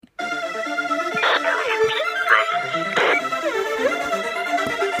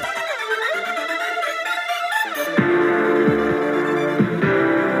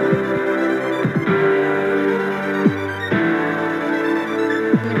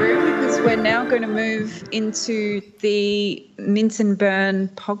we're now going to move into the Mint and Burn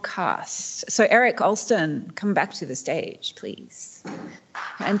podcast. So Eric, Alston, come back to the stage, please.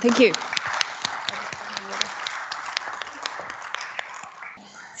 And thank you.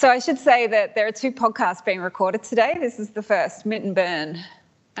 So I should say that there are two podcasts being recorded today. This is the first, Mint and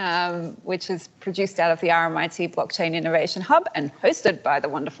Burn, which is produced out of the RMIT Blockchain Innovation Hub and hosted by the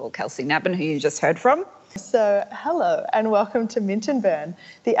wonderful Kelsie Nabben, who you just heard from. So hello and welcome to Mint and Burn,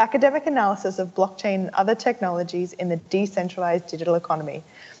 the academic analysis of blockchain and other technologies in the decentralized digital economy.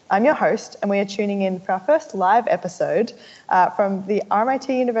 I'm your host, and we are tuning in for our first live episode from the RMIT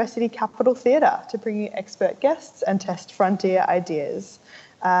University Capitol Theatre to bring you expert guests and test frontier ideas.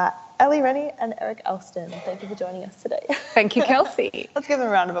 Ellie, Rennie and Eric Alston, thank you for joining us today. Thank you, Kelsie. Let's give them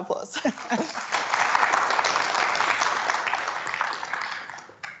a round of applause.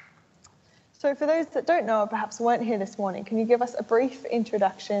 So for those that don't know or perhaps weren't here this morning, can you give us a brief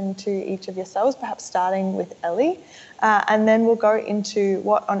introduction to each of yourselves, perhaps starting with Ellie, and then we'll go into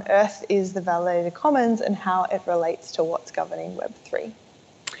what on earth is the Validator Commons and how it relates to what's governing Web3.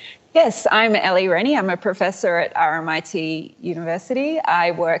 Yes, I'm Ellie Rennie. I'm a professor at RMIT University.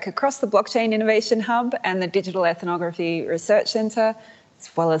 I work across the Blockchain Innovation Hub and the Digital Ethnography Research Centre, as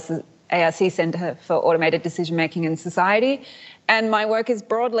well as the ARC Centre for Automated Decision Making in Society. And my work is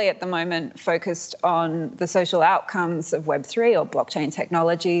broadly at the moment focused on the social outcomes of Web3 or blockchain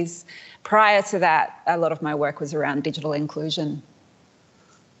technologies. Prior to that, a lot of my work was around digital inclusion.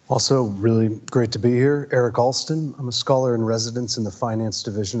 Also really great to be here. Eric Alston. I'm a scholar in residence in the finance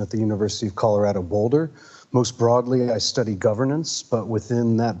division at the University of Colorado Boulder. Most broadly, I study governance, but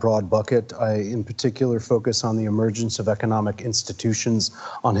within that broad bucket, I in particular focus on the emergence of economic institutions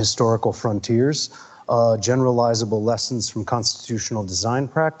on historical frontiers, generalizable lessons from constitutional design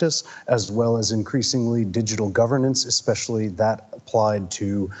practice, as well as increasingly digital governance, especially that applied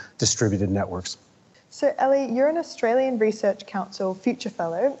to distributed networks. So Ellie, you're an Australian Research Council Future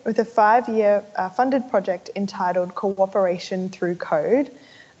Fellow with a 5-year funded project entitled Cooperation Through Code.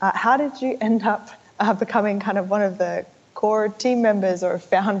 How did you end up becoming kind of one of the core team members or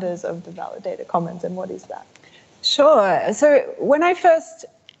founders of the Validator Commons, and what is that? Sure. So when I first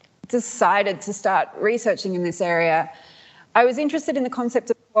decided to start researching in this area, I was interested in the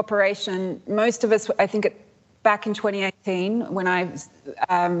concept of cooperation. Most of us, I think back in 2018, when I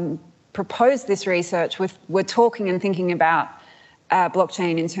proposed this research, were talking and thinking about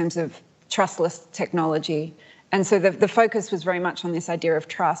blockchain in terms of trustless technology. And so the focus was very much on this idea of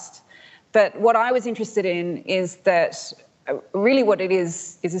trust. But what I was interested in is that really what it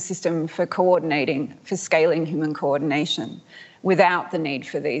is a system for coordinating, for scaling human coordination without the need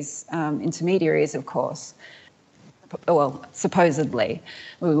for these intermediaries, of course. Well, supposedly,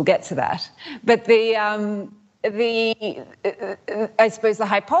 we will get to that. But I suppose the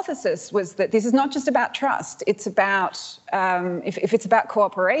hypothesis was that this is not just about trust. It's about, if it's about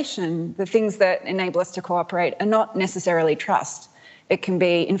cooperation, the things that enable us to cooperate are not necessarily trust. It can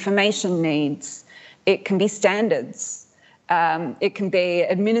be information needs. It can be standards. It can be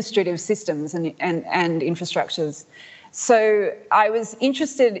administrative systems and infrastructures. So I was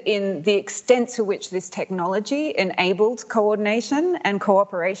interested in the extent to which this technology enabled coordination and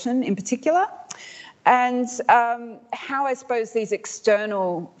cooperation in particular, and how I suppose these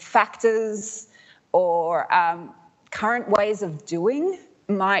external factors or current ways of doing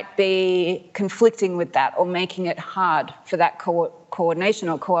might be conflicting with that or making it hard for that coordination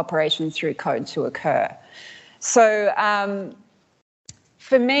or cooperation through code to occur. So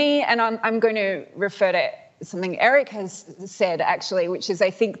for me, and I'm going to refer to something Eric has said actually, which is I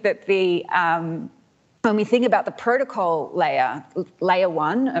think that when we think about the protocol layer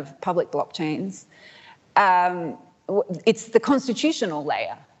one of public blockchains, it's the constitutional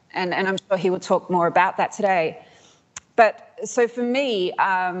layer, and I'm sure he will talk more about that today. But so for me,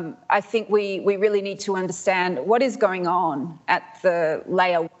 I think we really need to understand what is going on at the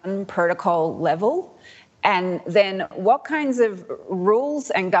layer one protocol level, and then what kinds of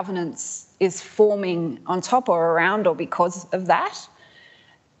rules and governance is forming on top or around or because of that.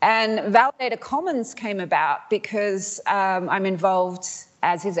 And Validator Commons came about because I'm involved,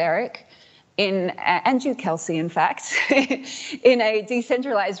 as is Eric, and you, Kelsie, in fact, in a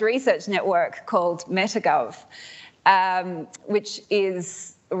decentralized research network called MetaGov, which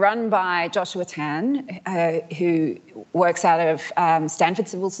is run by Joshua Tan, who works out of Stanford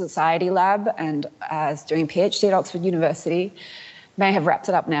Civil Society Lab and is doing a PhD at Oxford University. May have wrapped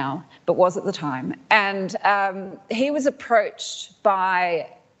it up now, but was at the time. And he was approached by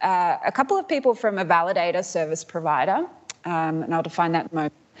a couple of people from a validator service provider, and I'll define that in a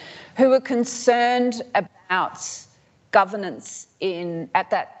moment, who were concerned about governance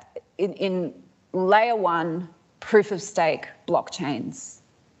in layer one proof of stake blockchains.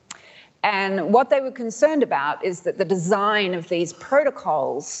 And what they were concerned about is that the design of these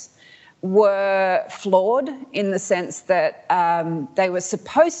protocols were flawed in the sense that they were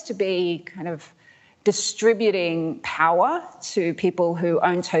supposed to be kind of distributing power to people who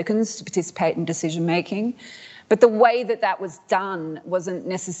own tokens to participate in decision making. But the way that that was done wasn't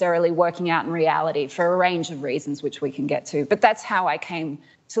necessarily working out in reality for a range of reasons, which we can get to. But that's how I came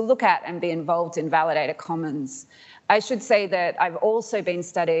to look at and be involved in Validator Commons. I should say that I've also been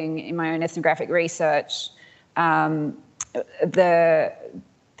studying in my own ethnographic research the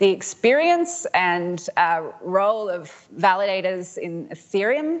experience and role of validators in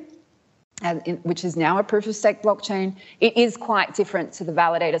Ethereum, which is now a proof of stake blockchain. It is quite different to the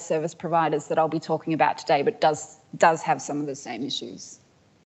validator service providers that I'll be talking about today, but does have some of the same issues.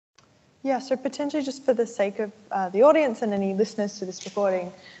 Yeah, so potentially just for the sake of the audience and any listeners to this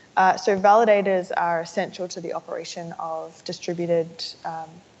recording, so validators are essential to the operation of distributed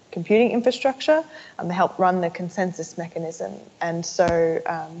computing infrastructure, and they help run the consensus mechanism. And so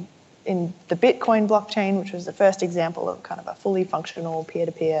in the Bitcoin blockchain, which was the first example of kind of a fully functional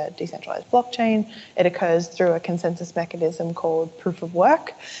peer-to-peer decentralized blockchain, it occurs through a consensus mechanism called proof of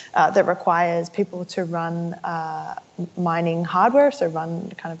work that requires people to run mining hardware, so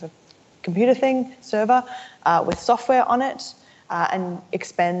run kind of a computer thing, server, with software on it, and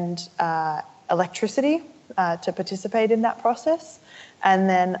expend electricity to participate in that process. And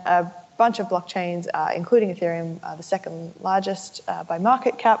then a bunch of blockchains, including Ethereum, the second largest by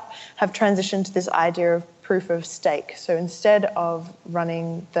market cap, have transitioned to this idea of proof of stake. So instead of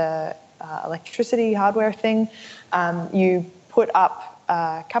running the electricity hardware thing, you put up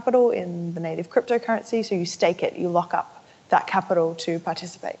capital in the native cryptocurrency, so you stake it, you lock up that capital to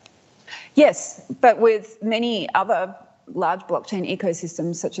participate. Yes, but with many other large blockchain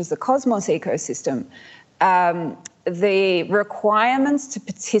ecosystems, such as the Cosmos ecosystem, the requirements to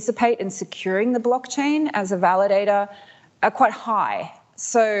participate in securing the blockchain as a validator are quite high.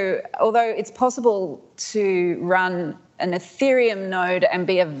 So although it's possible to run an Ethereum node and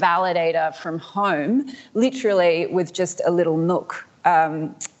be a validator from home, literally with just a little Nook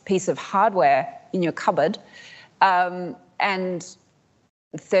piece of hardware in your cupboard, and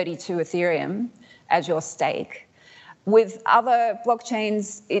 32 Ethereum as your stake. With other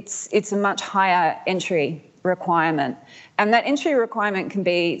blockchains, it's a much higher entry requirement. And that entry requirement can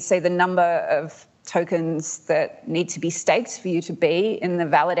be, say, the number of tokens that need to be staked for you to be in the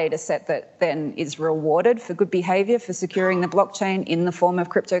validator set that then is rewarded for good behavior for securing the blockchain in the form of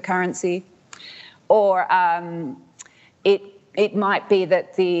cryptocurrency. Or it might be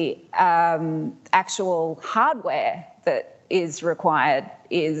that the actual hardware that is required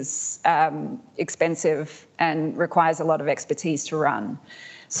is expensive and requires a lot of expertise to run.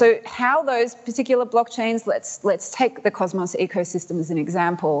 So how those particular blockchains, let's take the Cosmos ecosystem as an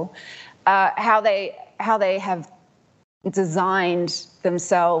example, how they have designed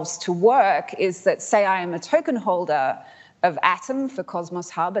themselves to work is that, say I am a token holder of Atom for Cosmos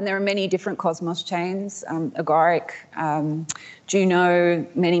Hub, and there are many different Cosmos chains, Agoric, Juno,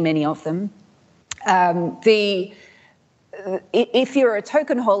 many of them. If you're a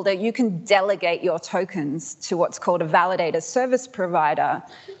token holder, you can delegate your tokens to what's called a validator service provider,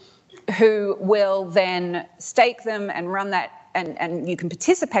 who will then stake them and run that, and you can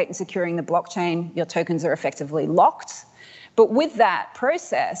participate in securing the blockchain. Your tokens are effectively locked. But with that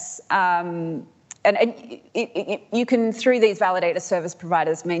process, you can, through these validator service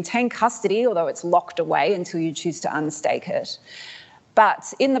providers, maintain custody, although it's locked away until you choose to unstake it.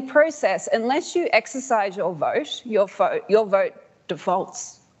 But in the process, unless you exercise your vote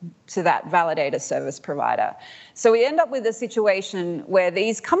defaults to that validator service provider. So we end up with a situation where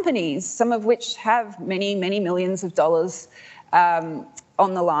these companies, some of which have many millions of dollars on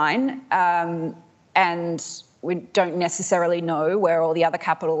the line, and we don't necessarily know where all the other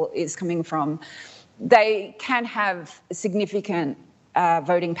capital is coming from, they can have significant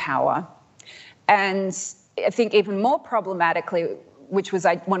voting power. And I think even more problematically, which was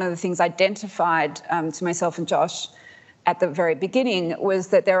one of the things identified to myself and Josh at the very beginning, was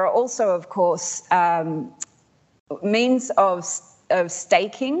that there are also, of course, means of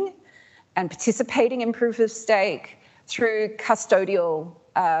staking and participating in proof of stake through custodial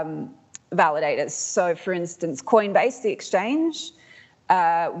validators. So, for instance, Coinbase, the exchange,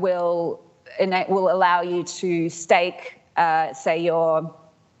 will allow you to stake, say, your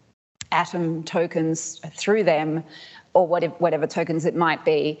Atom tokens through them, or whatever tokens it might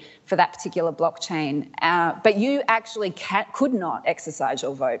be for that particular blockchain. But you actually could not exercise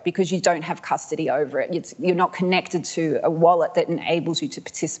your vote because you don't have custody over it. You're not connected to a wallet that enables you to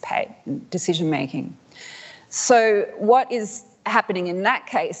participate in decision making. So what is happening in that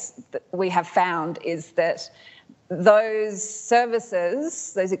case that we have found is that those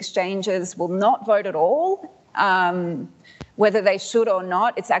services, those exchanges, will not vote at all. Whether they should or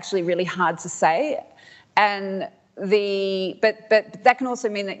not, it's actually really hard to say. And but that can also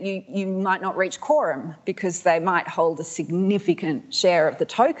mean that you might not reach quorum because they might hold a significant share of the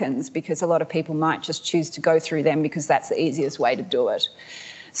tokens, because a lot of people might just choose to go through them because that's the easiest way to do it.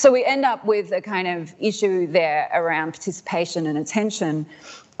 So we end up with a kind of issue there around participation and attention.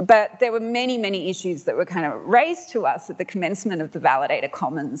 But there were many, many issues that were kind of raised to us at the commencement of the Validator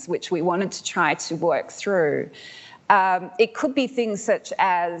Commons, which we wanted to try to work through. It could be things such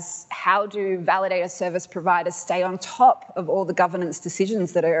as, how do validator service providers stay on top of all the governance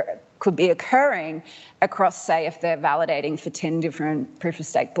decisions that could be occurring across, say, if they're validating for 10 different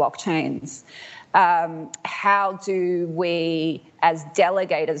proof-of-stake blockchains? How do we, as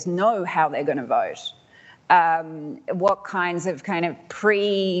delegators, know how they're going to vote? What kinds of kind of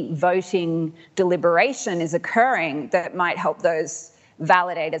pre-voting deliberation is occurring that might help those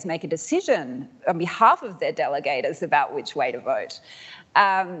validators make a decision on behalf of their delegators about which way to vote?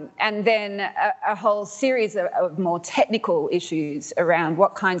 And then a whole series of more technical issues around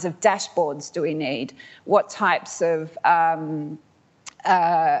what kinds of dashboards do we need, what types of,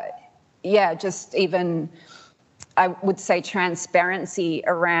 just even, I would say, transparency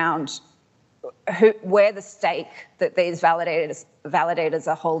around where the stake that these validators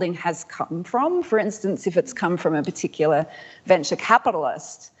are holding has come from. For instance, if it's come from a particular venture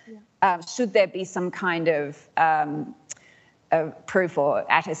capitalist, should there be some kind of proof or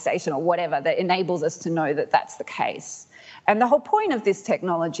attestation or whatever that enables us to know that that's the case? And the whole point of this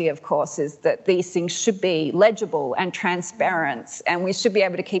technology, of course, is that these things should be legible and transparent, and we should be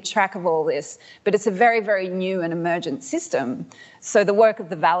able to keep track of all this. But it's a very, very new and emergent system. So the work of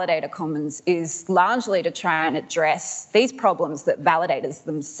the Validator Commons is largely to try and address these problems that validators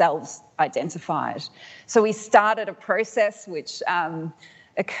themselves identified. So we started a process which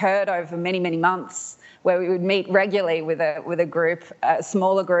occurred over many, many months, where we would meet regularly with a group, a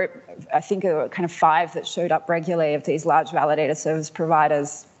smaller group. I think there were kind of 5 that showed up regularly of these large validator service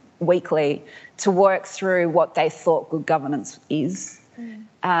providers weekly, to work through what they thought good governance is,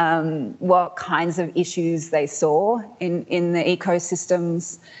 what kinds of issues they saw in the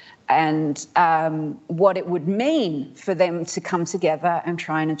ecosystems, and what it would mean for them to come together and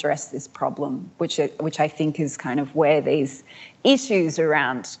try and address this problem, which I think is kind of where these issues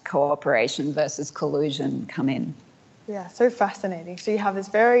around cooperation versus collusion come in. Yeah, so fascinating. So you have this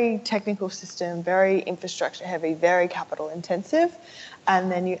very technical system, very infrastructure heavy, very capital intensive,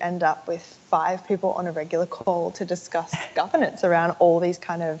 and then you end up with 5 people on a regular call to discuss governance around all these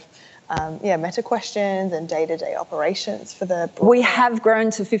kind of meta questions and day-to-day operations for the... We have grown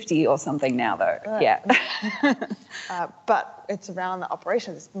to 50 or something now, though. Yeah. But it's around the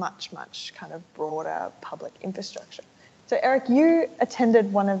operations, much, much kind of broader public infrastructure. So Eric, you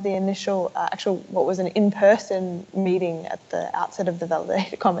attended one of the initial, what was an in-person meeting at the outset of the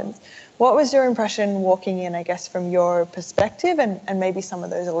Validator Commons. What was your impression walking in, I guess, from your perspective, and maybe some of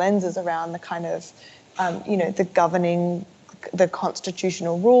those lenses around the kind of, the governing, the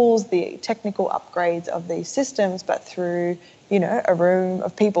constitutional rules, the technical upgrades of these systems, but through, a room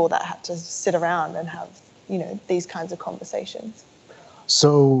of people that had to sit around and have, these kinds of conversations?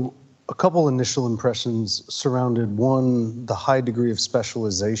 So a couple initial impressions surrounded, one, the high degree of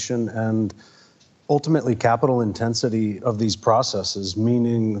specialization and ultimately capital intensity of these processes,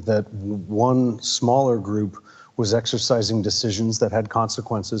 meaning that one smaller group was exercising decisions that had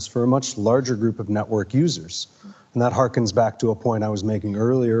consequences for a much larger group of network users. And that harkens back to a point I was making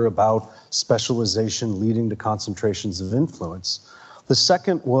earlier about specialization leading to concentrations of influence. The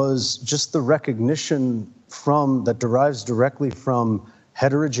second was just the recognition that derives directly from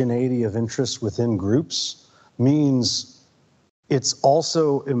heterogeneity of interest within groups, means it's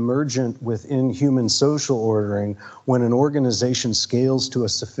also emergent within human social ordering when an organization scales to a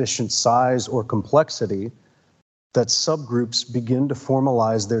sufficient size or complexity that subgroups begin to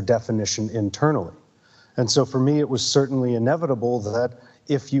formalize their definition internally. And so for me, it was certainly inevitable that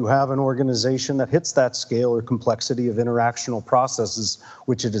if you have an organization that hits that scale or complexity of interactional processes,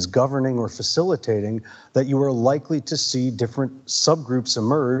 which it is governing or facilitating, that you are likely to see different subgroups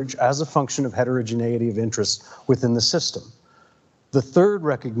emerge as a function of heterogeneity of interest within the system. The third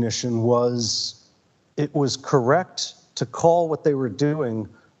recognition was it was correct to call what they were doing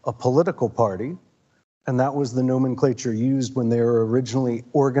a political party, and that was the nomenclature used when they were originally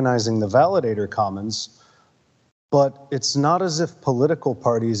organizing the Validator Commons. But it's not as if political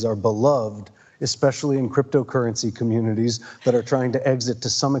parties are beloved, especially in cryptocurrency communities that are trying to exit to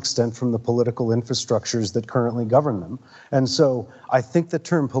some extent from the political infrastructures that currently govern them. And so I think the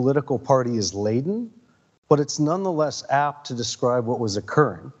term political party is laden, but it's nonetheless apt to describe what was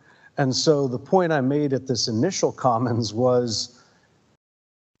occurring. And so the point I made at this initial commons was,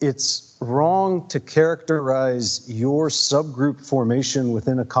 it's wrong to characterize your subgroup formation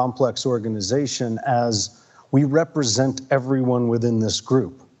within a complex organization as we represent everyone within this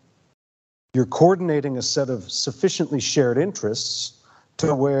group. You're coordinating a set of sufficiently shared interests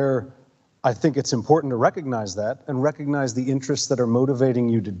to where I think it's important to recognize that and recognize the interests that are motivating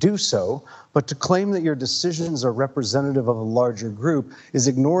you to do so, but to claim that your decisions are representative of a larger group is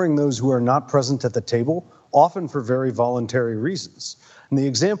ignoring those who are not present at the table, often for very voluntary reasons. And the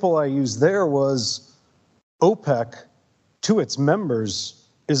example I used there was OPEC, to its members,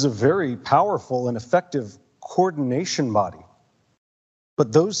 is a very powerful and effective coordination body.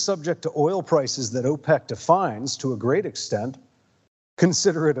 But those subject to oil prices that OPEC defines to a great extent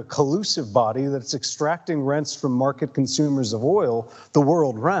consider it a collusive body that's extracting rents from market consumers of oil the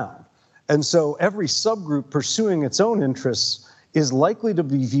world round. And so every subgroup pursuing its own interests is likely to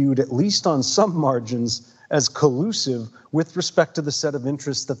be viewed, at least on some margins, as collusive with respect to the set of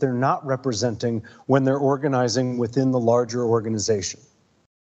interests that they're not representing when they're organizing within the larger organization.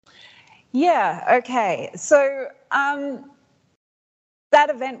 Yeah, okay. So that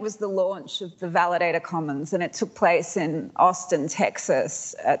event was the launch of the Validator Commons, and it took place in Austin,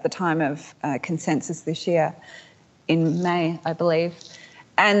 Texas at the time of consensus this year in May, I believe.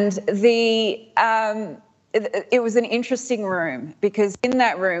 And it was an interesting room because in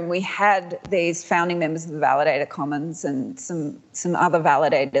that room we had these founding members of the Validator Commons and some other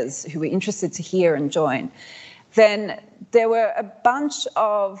validators who were interested to hear and join. Then there were a bunch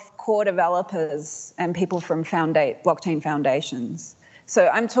of core developers and people from blockchain foundations. So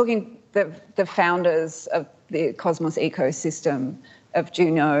I'm talking the founders of the Cosmos ecosystem, of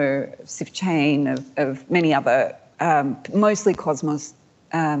Juno, of SifChain, of many other, mostly Cosmos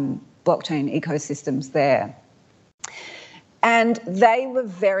blockchain ecosystems there. And they were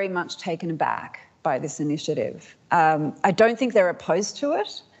very much taken aback by this initiative. I don't think they're opposed to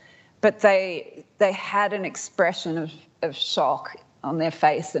it, but they had an expression of shock on their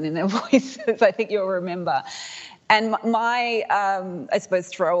face and in their voices, I think you'll remember. And my, I suppose,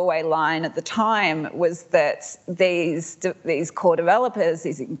 throwaway line at the time was that these core developers,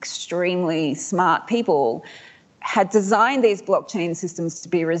 these extremely smart people, had designed these blockchain systems to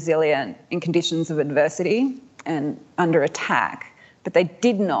be resilient in conditions of adversity and under attack, but they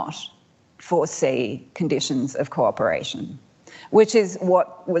did not foresee conditions of cooperation, which is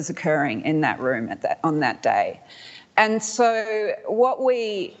what was occurring in that room on that day. And so what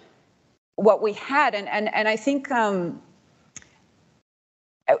we had, and I think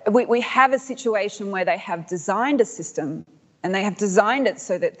we have a situation where they have designed a system, and they have designed it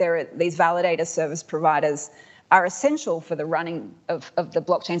so that these validator service providers are essential for the running of the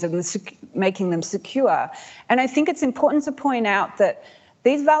blockchains and making them secure. And I think it's important to point out that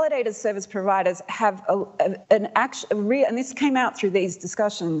these validator service providers have and this came out through these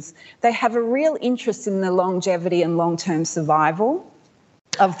discussions, they have a real interest in the longevity and long-term survival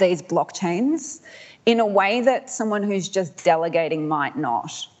of these blockchains in a way that someone who's just delegating might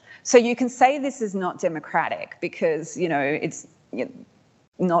not. So you can say this is not democratic because,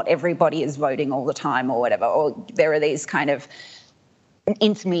 not everybody is voting all the time or whatever, or there are these kind of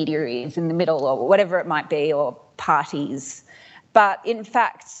intermediaries in the middle or whatever it might be, or parties. But in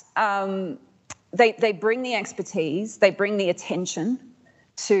fact, they bring the expertise, they bring the attention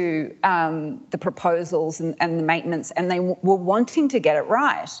to the proposals and the maintenance, and they were wanting to get it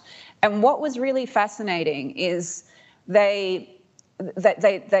right. And what was really fascinating is they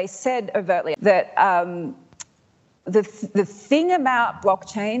said overtly that the thing about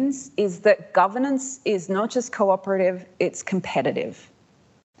blockchains is that governance is not just cooperative, it's competitive.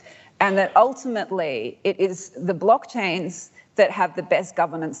 And that ultimately it is the blockchains that have the best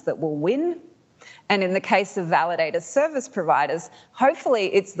governance that will win. And in the case of validator service providers,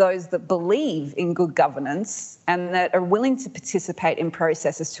 hopefully it's those that believe in good governance and that are willing to participate in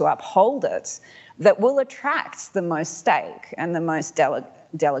processes to uphold it that will attract the most stake and the most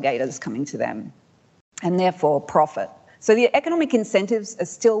delegators coming to them, and therefore profit. So the economic incentives are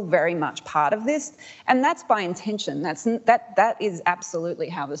still very much part of this, and that's by intention. That is absolutely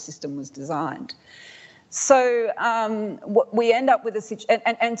how the system was designed. So what we end up with a situation,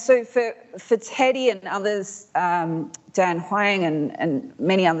 and so for Teddy and others, Dan Huang and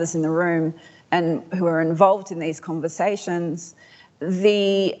many others in the room, and who are involved in these conversations,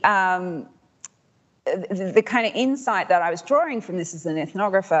 the kind of insight that I was drawing from this as an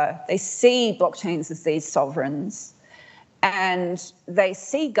ethnographer, they see blockchains as these sovereigns, and they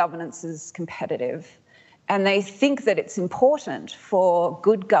see governance as competitive. And they think that it's important for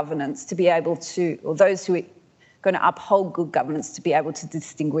good governance to be able to, or those who are going to uphold good governance to be able to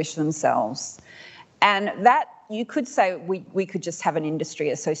distinguish themselves. And that, you could say we could just have an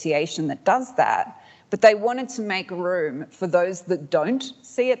industry association that does that, but they wanted to make room for those that don't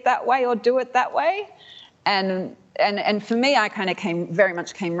see it that way or do it that way. And for me, I kind of very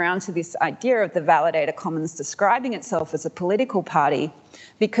much came round to this idea of the Validator Commons describing itself as a political party,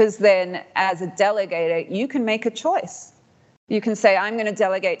 because then as a delegator, you can make a choice. You can say, I'm going to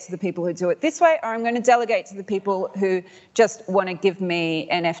delegate to the people who do it this way, or I'm going to delegate to the people who just want to give me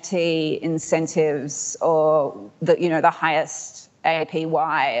NFT incentives or the highest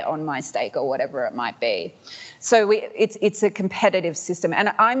APY on my stake or whatever it might be. So it's a competitive system. And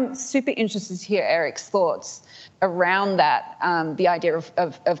I'm super interested to hear Eric's thoughts around that, the idea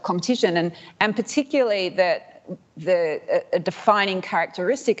of competition, and particularly that a defining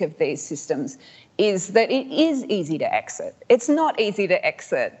characteristic of these systems is that it is easy to exit. It's not easy to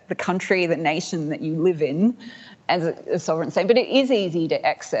exit the country, the nation that you live in as a sovereign state, but it is easy to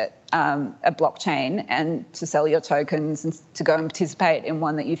exit a blockchain and to sell your tokens and to go and participate in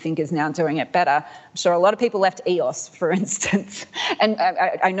one that you think is now doing it better. I'm sure a lot of people left EOS, for instance, and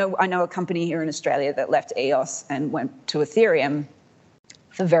I know a company here in Australia that left EOS and went to Ethereum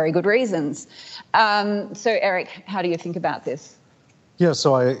for very good reasons. So Eric, how do you think about this? Yeah,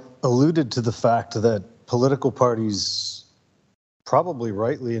 so I alluded to the fact that political parties, probably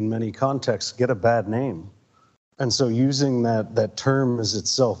rightly in many contexts, get a bad name. And so using that term is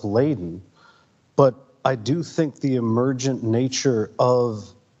itself laden. But I do think the emergent nature of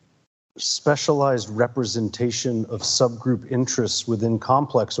specialized representation of subgroup interests within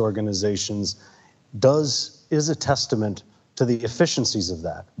complex organizations is a testament to the efficiencies of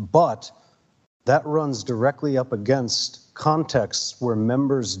that. But that runs directly up against contexts where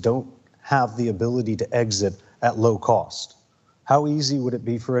members don't have the ability to exit at low cost. How easy would it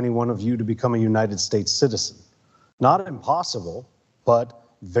be for any one of you to become a United States citizen? Not impossible, but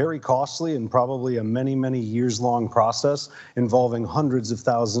very costly and probably a many, many years long process involving hundreds of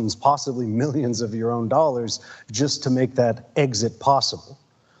thousands, possibly millions of your own dollars just to make that exit possible.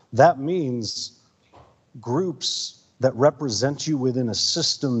 That means groups that represent you within a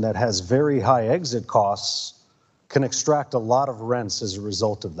system that has very high exit costs can extract a lot of rents as a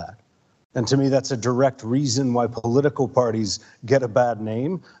result of that. And to me, that's a direct reason why political parties get a bad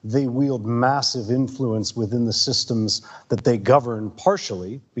name. They wield massive influence within the systems that they govern,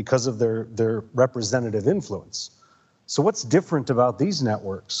 partially because of their representative influence. So what's different about these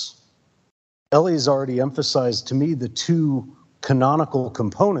networks? Ellie's already emphasized to me the two canonical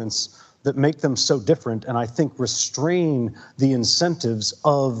components that make them so different, and I think restrain the incentives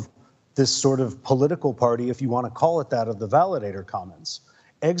of this sort of political party, if you want to call it that, of the Validator Commons.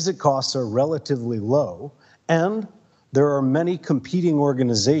 Exit costs are relatively low, and there are many competing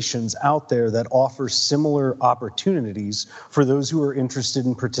organizations out there that offer similar opportunities for those who are interested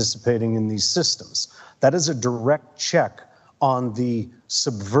in participating in these systems. That is a direct check on the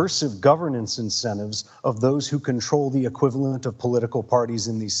subversive governance incentives of those who control the equivalent of political parties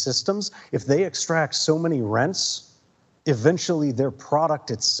in these systems. If they extract so many rents, eventually their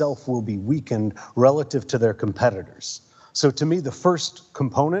product itself will be weakened relative to their competitors. So to me, the first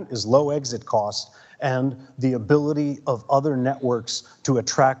component is low exit cost and the ability of other networks to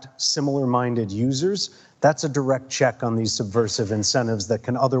attract similar-minded users. That's a direct check on these subversive incentives that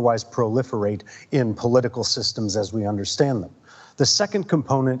can otherwise proliferate in political systems as we understand them. The second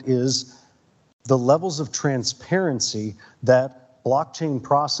component is the levels of transparency that blockchain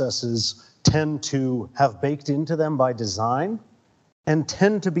processes tend to have baked into them by design and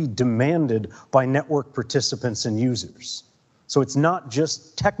tend to be demanded by network participants and users. So it's not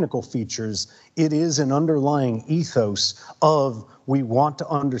just technical features, it is an underlying ethos of we want to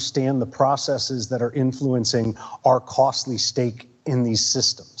understand the processes that are influencing our costly stake in these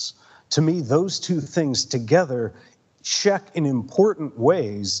systems. To me, those two things together check in important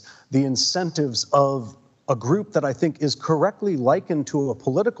ways the incentives of a group that I think is correctly likened to a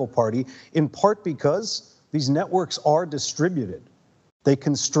political party, in part because these networks are distributed. They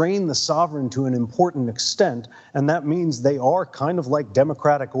constrain the sovereign to an important extent, and that means they are kind of like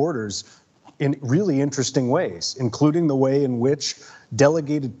democratic orders in really interesting ways, including the way in which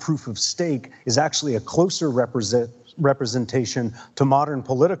delegated proof of stake is actually a closer representation to modern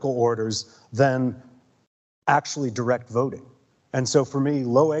political orders than actually direct voting. And so for me,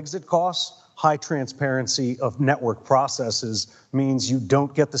 low exit costs, high transparency of network processes means you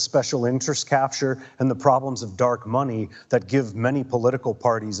don't get the special interest capture and the problems of dark money that give many political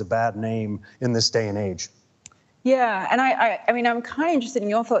parties a bad name in this day and age. Yeah, and I mean, I'm kind of interested in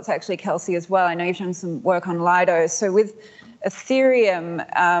your thoughts actually, Kelsie, as well. I know you've done some work on Lido. So with Ethereum,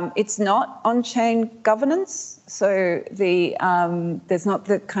 it's not on-chain governance. So there's not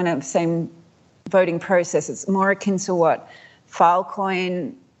the kind of same voting process. It's more akin to what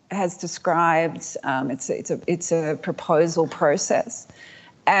Filecoin has described. It's a proposal process.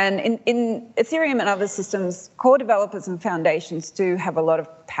 And in Ethereum and other systems, core developers and foundations do have a lot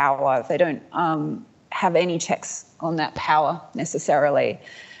of power. They don't have any checks on that power necessarily,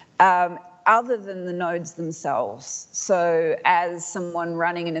 other than the nodes themselves. So as someone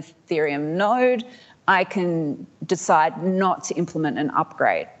running an Ethereum node, I can decide not to implement an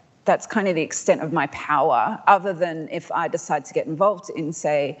upgrade. That's kind of the extent of my power, other than if I decide to get involved in,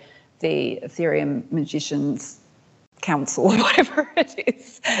 say, the Ethereum Magicians Council or whatever it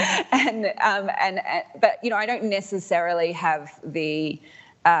is. But I don't necessarily have the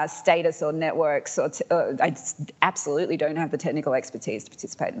status or networks, or I absolutely don't have the technical expertise to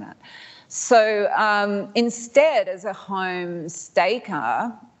participate in that. So instead, as a home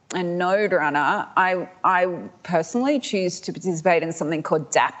staker and node runner, I personally choose to participate in something called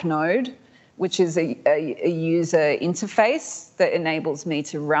DApp node, which is a user interface that enables me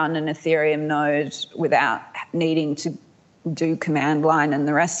to run an Ethereum node without needing to do command line and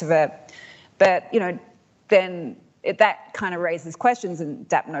the rest of it. But then that kind of raises questions, and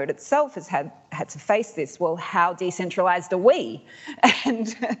DApp node itself has had to face this. Well, how decentralized are we?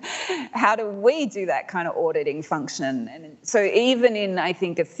 And how do we do that kind of auditing function? And so even in, I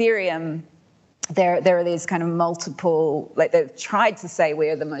think, Ethereum, there are these kind of multiple, like they've tried to say we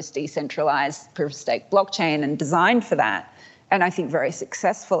are the most decentralized proof of stake blockchain and designed for that, and I think very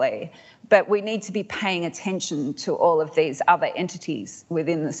successfly. But we need to be paying attention to all of these other entities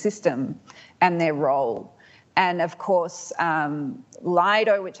within the system and their role. And of course,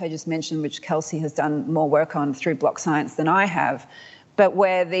 Lido, which I just mentioned, which Kelsie has done more work on through block science than I have, but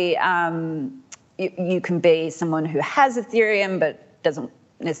where you can be someone who has Ethereum but doesn't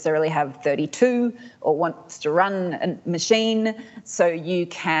necessarily have 32 or wants to run a machine. So you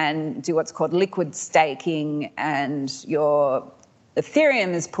can do what's called liquid staking, and your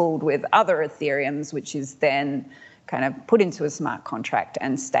Ethereum is pooled with other Ethereums, which is then kind of put into a smart contract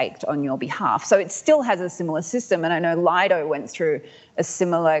and staked on your behalf. So it still has a similar system. And I know Lido went through a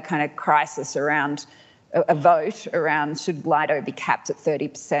similar kind of crisis around a vote around should Lido be capped at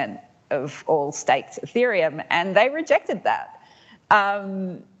 30% of all staked Ethereum, and they rejected that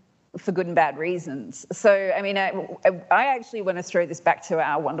for good and bad reasons. So, I mean, I actually want to throw this back to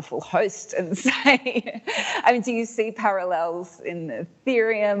our wonderful host and say, I mean, do you see parallels in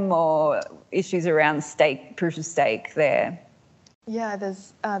Ethereum or issues around proof of stake there? Yeah,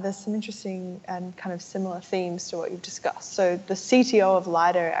 there's some interesting and kind of similar themes to what you've discussed. So the CTO of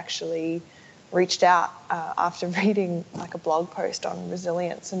Lido actually reached out after reading like a blog post on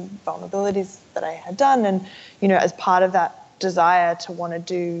resilience and vulnerabilities that I had done, and as part of that desire to want to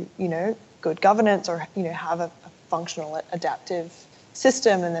do good governance or have a functional adaptive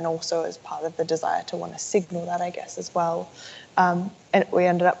system, and then also as part of the desire to want to signal that, I guess, as well, and we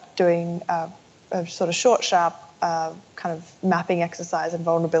ended up doing a sort of short, sharp kind of mapping exercise and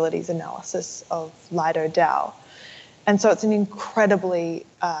vulnerabilities analysis of Lido DAO. And so it's an incredibly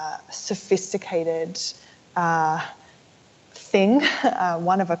sophisticated thing,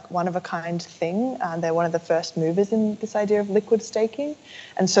 one of a kind thing. They're one of the first movers in this idea of liquid staking,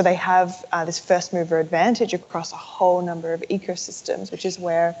 and so they have this first mover advantage across a whole number of ecosystems, which is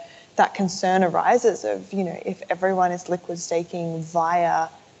where that concern arises of if everyone is liquid staking via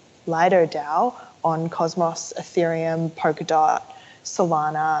Lido DAO on Cosmos, Ethereum, Polkadot,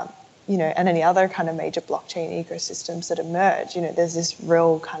 Solana, and any other kind of major blockchain ecosystems that emerge, there's this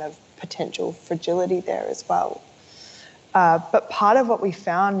real kind of potential fragility there as well. But part of what we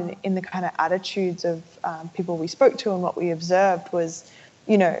found in the kind of attitudes of people we spoke to and what we observed was,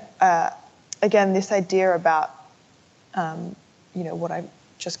 again, this idea about, what I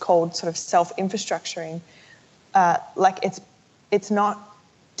just called sort of self-infrastructuring, like it's not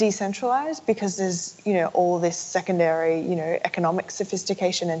decentralized because there's, all this secondary, economic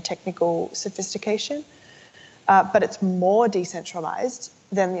sophistication and technical sophistication, but it's more decentralized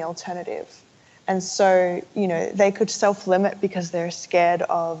than the alternative. And so, they could self-limit because they're scared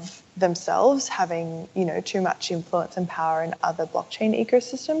of themselves having, too much influence and power in other blockchain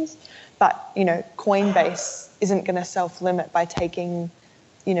ecosystems. But, Coinbase isn't going to self-limit by taking,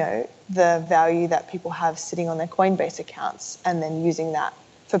 the value that people have sitting on their Coinbase accounts and then using that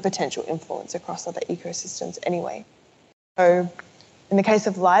for potential influence across other ecosystems anyway. So in the case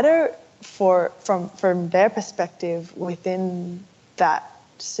of Lido, from their perspective within that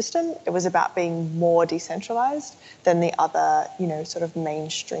system, it was about being more decentralized than the other, sort of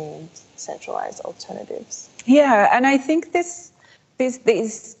mainstream centralized alternatives. Yeah, and I think these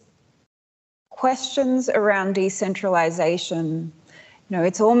questions around decentralization,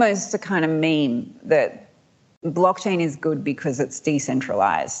 it's almost a kind of meme that blockchain is good because it's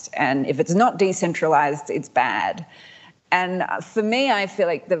decentralized, and if it's not decentralized, it's bad. And for me, I feel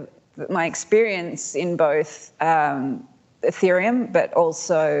like my experience in both Ethereum, but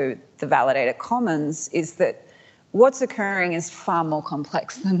also the Validator Commons, is that what's occurring is far more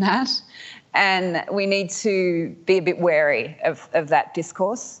complex than that. And we need to be a bit wary of that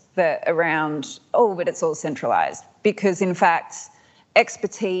discourse around, but it's all centralized. Because in fact,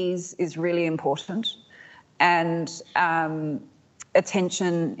 expertise is really important, and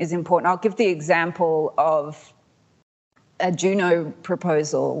attention is important. I'll give the example of a Juno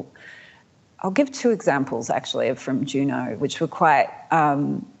proposal. I'll give two examples actually from Juno, which were quite,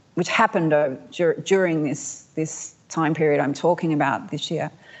 which happened during this time period I'm talking about this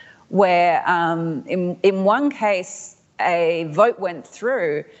year, where in one case a vote went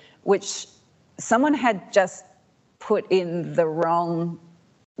through which someone had just put in the wrong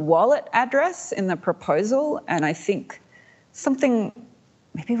wallet address in the proposal, and I think something,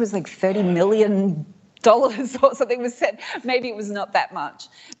 maybe it was like $30 million or something was sent. Maybe it was not that much,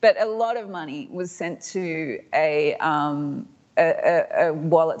 but a lot of money was sent to a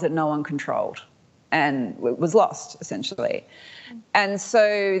wallet that no one controlled, and it was lost essentially. And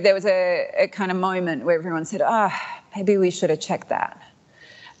so there was a kind of moment where everyone said, maybe we should have checked that.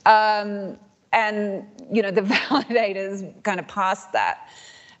 And the validators kind of passed that.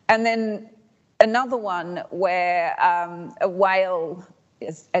 And then another one where a whale,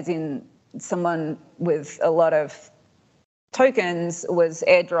 as in someone with a lot of tokens, was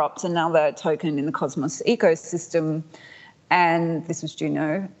airdropped another token in the Cosmos ecosystem, and this was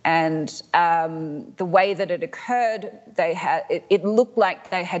Juno. And the way that it occurred, it looked like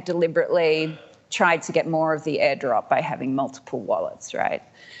they had deliberately tried to get more of the airdrop by having multiple wallets, right?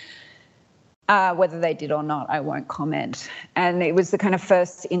 Whether they did or not, I won't comment. And it was the kind of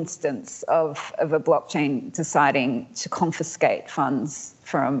first instance of a blockchain deciding to confiscate funds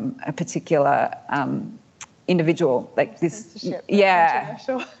from a particular individual, like this. Yeah.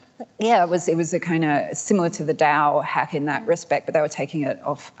 Yeah, it was a kind of similar to the DAO hack in that respect, but they were taking it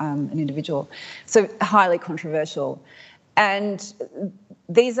off an individual. So highly controversial. And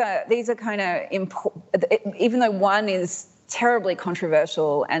these are kind of important, even though one is terribly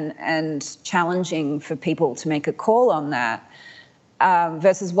controversial and challenging for people to make a call on that,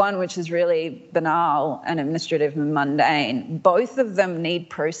 versus one which is really banal and administrative and mundane. Both of them need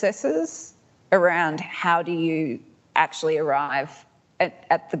processes around how do you actually arrive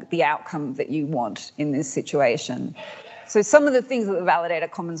at the outcome that you want in this situation. So some of the things that the Validator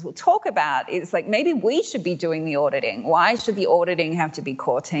Commons will talk about is like, maybe we should be doing the auditing. Why should the auditing have to be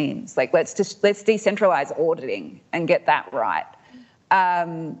core teams? Like, let's decentralize auditing and get that right.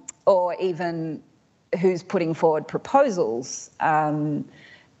 Or even who's putting forward proposals, and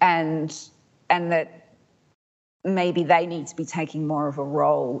that maybe they need to be taking more of a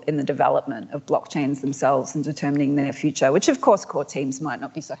role in the development of blockchains themselves and determining their future, which of course core teams might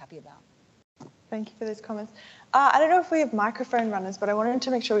not be so happy about. Thank you for those comments. I don't know if we have microphone runners, but I wanted to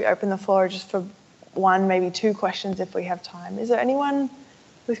make sure we open the floor just for one, maybe two questions if we have time. Is there anyone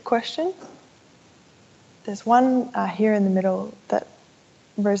with questions? There's one here in the middle that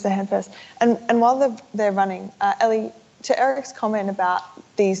raised their hand first. And while they're running, Ellie, to Eric's comment about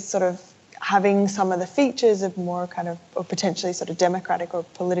these sort of having some of the features of more kind of, or potentially sort of democratic or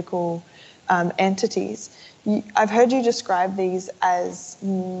political entities, I've heard you describe these as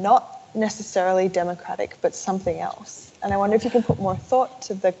not necessarily democratic, but something else. And I wonder if you can put more thought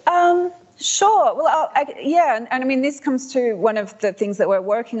to the... Sure. Well, and I mean, this comes to one of the things that we're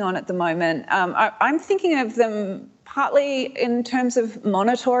working on at the moment. I'm thinking of them partly in terms of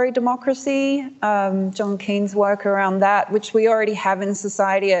monitory democracy, John Keene's work around that, which we already have in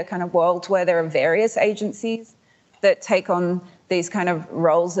society, a kind of world where there are various agencies that take on these kind of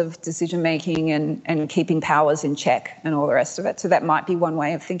roles of decision-making and keeping powers in check and all the rest of it. So that might be one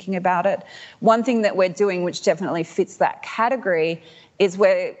way of thinking about it. One thing that we're doing, which definitely fits that category, is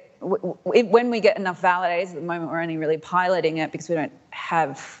we're when we get enough validators, at the moment we're only really piloting it because we've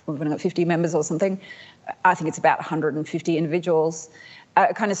only got 50 members or something. I think it's about 150 individuals.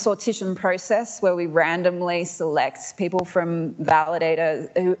 A kind of sortition process where we randomly select people from validator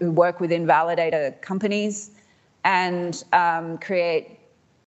who work within validator companies and create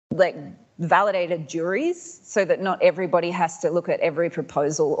like validator juries so that not everybody has to look at every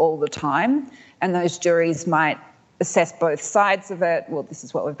proposal all the time. And those juries might assess both sides of it. Well, this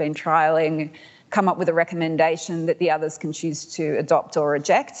is what we've been trialling, come up with a recommendation that the others can choose to adopt or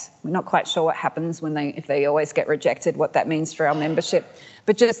reject. We're not quite sure what happens if they always get rejected, what that means for our membership.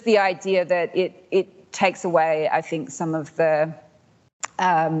 But just the idea that it takes away, I think, some of the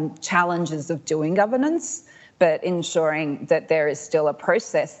challenges of doing governance, but ensuring that there is still a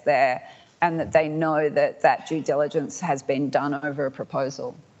process there and that they know that due diligence has been done over a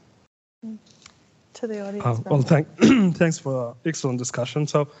proposal. To the audience. Well, thanks for excellent discussion.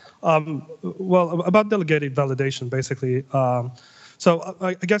 So, about delegated validation, basically. So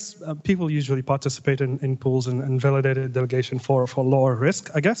I guess people usually participate in pools and validated delegation for lower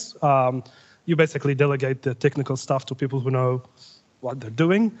risk, I guess. You basically delegate the technical stuff to people who know what they're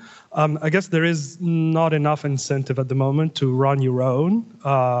doing. I guess there is not enough incentive at the moment to run your own,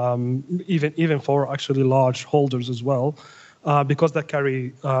 even for actually large holders as well. Because that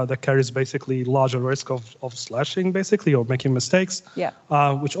carries basically larger risk of slashing, basically, or making mistakes. Yeah.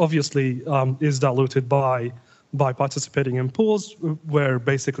 Which obviously is diluted by participating in pools where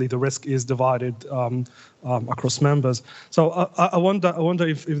basically the risk is divided across members. So I wonder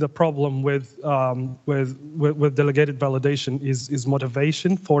if the problem with delegated validation is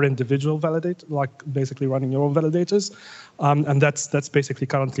motivation for individual validate, like basically running your own validators, and that's basically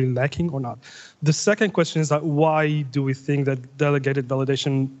currently lacking or not. The second question is that why do we think that delegated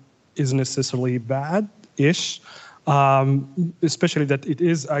validation is necessarily bad-ish? Especially that it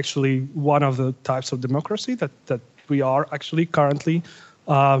is actually one of the types of democracy that we are actually currently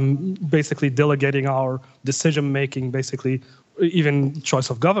basically delegating our decision making, basically even choice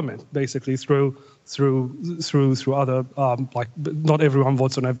of government, basically through other like not everyone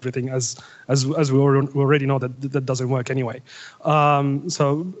votes on everything, as we already know that doesn't work anyway.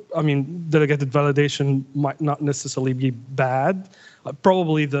 So I mean, delegated validation might not necessarily be bad.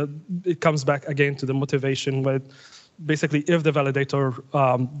 Probably it comes back again to the motivation with basically if the validator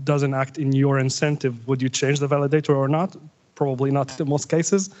doesn't act in your incentive, would you change the validator or not? Probably not in most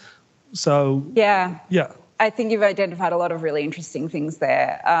cases. So yeah. I think you've identified a lot of really interesting things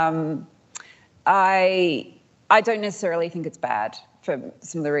there. I don't necessarily think it's bad for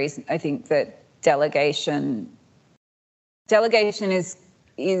some of the reasons. I think that delegation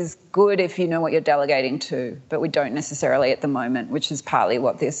is good if you know what you're delegating to, but we don't necessarily at the moment, which is partly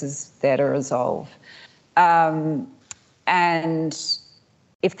what this is there to resolve. And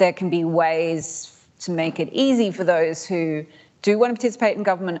if there can be ways to make it easy for those who do want to participate in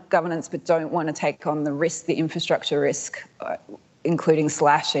governance but don't want to take on the risk, the infrastructure risk, including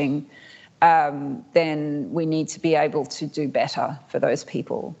slashing, then we need to be able to do better for those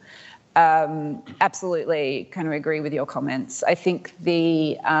people. Absolutely, kind of agree with your comments. I think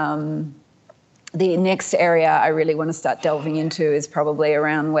the next area I really want to start delving into is probably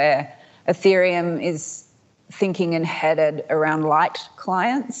around where Ethereum is thinking and headed around light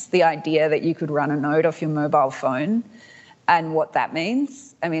clients, the idea that you could run a node off your mobile phone and what that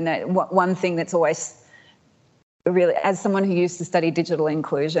means. I mean, one thing that's always really, as someone who used to study digital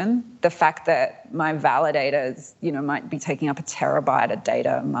inclusion, the fact that my validators, might be taking up 1 terabyte of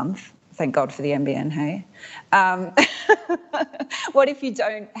data a month. Thank God for the NBN, hey? What if you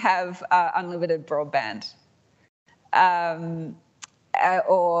don't have unlimited broadband?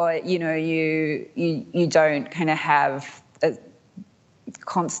 Or you don't kind of have a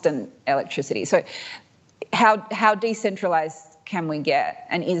constant electricity. So how decentralized can we get?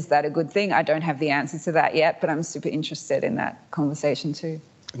 And is that a good thing? I don't have the answers to that yet, but I'm super interested in that conversation too.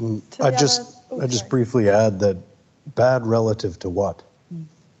 I just briefly add that bad relative to what?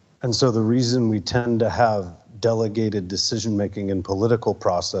 And so the reason we tend to have delegated decision-making in political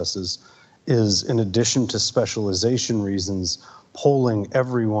processes is, in addition to specialization reasons, polling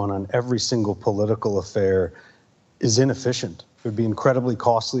everyone on every single political affair is inefficient. It would be incredibly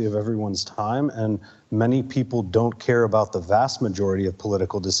costly of everyone's time, and many people don't care about the vast majority of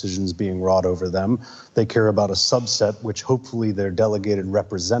political decisions being wrought over them. They care about a subset, which hopefully their delegated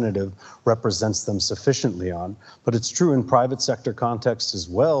representative represents them sufficiently on. But it's true in private sector context as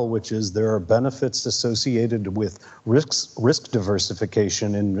well, which is there are benefits associated with risk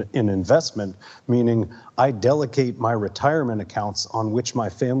diversification in investment, meaning I delegate my retirement accounts on which my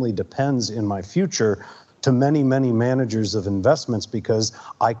family depends in my future to many, many managers of investments because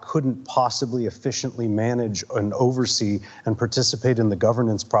I couldn't possibly efficiently manage and oversee and participate in the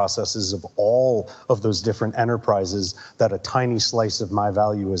governance processes of all of those different enterprises that a tiny slice of my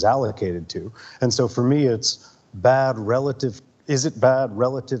value is allocated to. And so for me, it's bad relative. Is it bad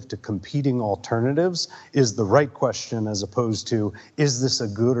relative to competing alternatives is the right question, as opposed to, is this a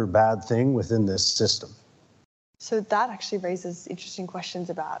good or bad thing within this system? So that actually raises interesting questions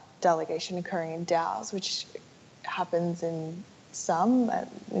about delegation occurring in DAOs, which happens in some,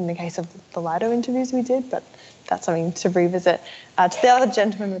 in the case of the Lido interviews we did, but that's something to revisit. To the other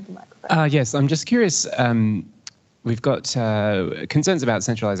gentleman with the microphone. Yes, I'm just curious. We've got concerns about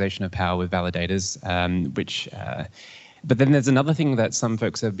centralization of power with validators, but then there's another thing that some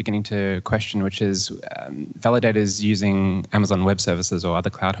folks are beginning to question, which is validators using Amazon Web Services or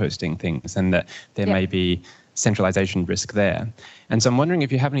other cloud hosting things, and that there may be centralization risk there. And so I'm wondering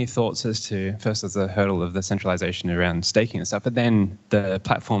if you have any thoughts as to, first, as a hurdle of the centralization around staking and stuff, but then the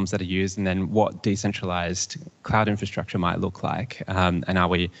platforms that are used, and then what decentralized cloud infrastructure might look like. And are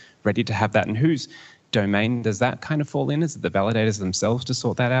we ready to have that? And whose domain does that kind of fall in? Is it the validators themselves to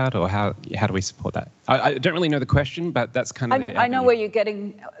sort that out, or how do we support that? I don't really know the question, but that's kind of. I know where you're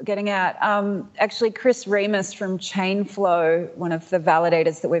getting at. Actually, Chris Remus from Chainflow, one of the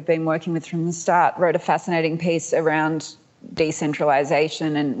validators that we've been working with from the start, wrote a fascinating piece around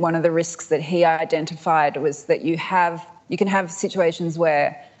decentralization, and one of the risks that he identified was that you can have situations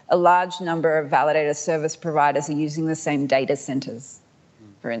where a large number of validator service providers are using the same data centers,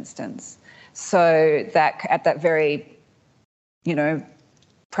 for instance. So that at that very,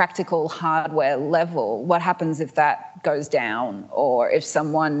 practical hardware level, what happens if that goes down, or if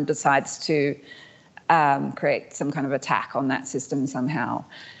someone decides to create some kind of attack on that system somehow?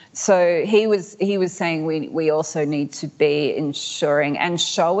 So he was saying we also need to be ensuring and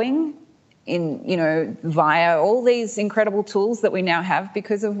showing in, via all these incredible tools that we now have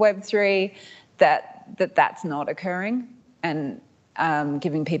because of Web3, that's not occurring, and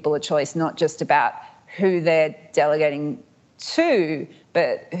giving people a choice, not just about who they're delegating to,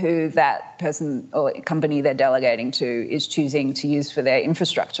 but who that person or company they're delegating to is choosing to use for their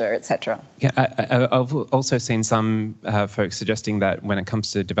infrastructure, etc. Yeah, I've also seen some folks suggesting that when it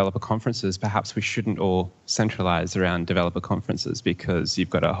comes to developer conferences, perhaps we shouldn't all centralize around developer conferences because you've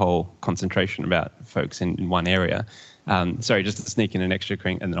got a whole concentration about folks in one area. Sorry, just to sneak in an extra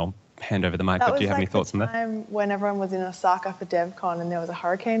crank, and then I'll hand over the mic. But do you have any thoughts on that? That was like the time when everyone was in Osaka for DevCon and there was a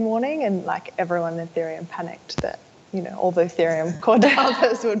hurricane warning, and like everyone in Ethereum panicked that all the Ethereum core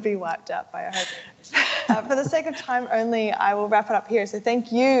developers would be wiped out by a hurricane. For the sake of time only, I will wrap it up here. So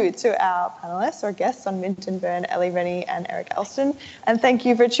thank you to our panelists or guests on Mint and Burn, Ellie, Rennie and Eric Alston. And thank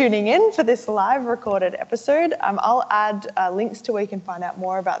you for tuning in for this live recorded episode. I'll add links to where you can find out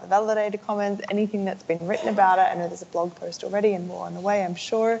more about the Validator Commons, anything that's been written about it. I know there's a blog post already and more on the way, I'm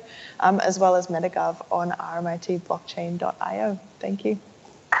sure, as well as MetaGov on rmitblockchain.io. Thank you.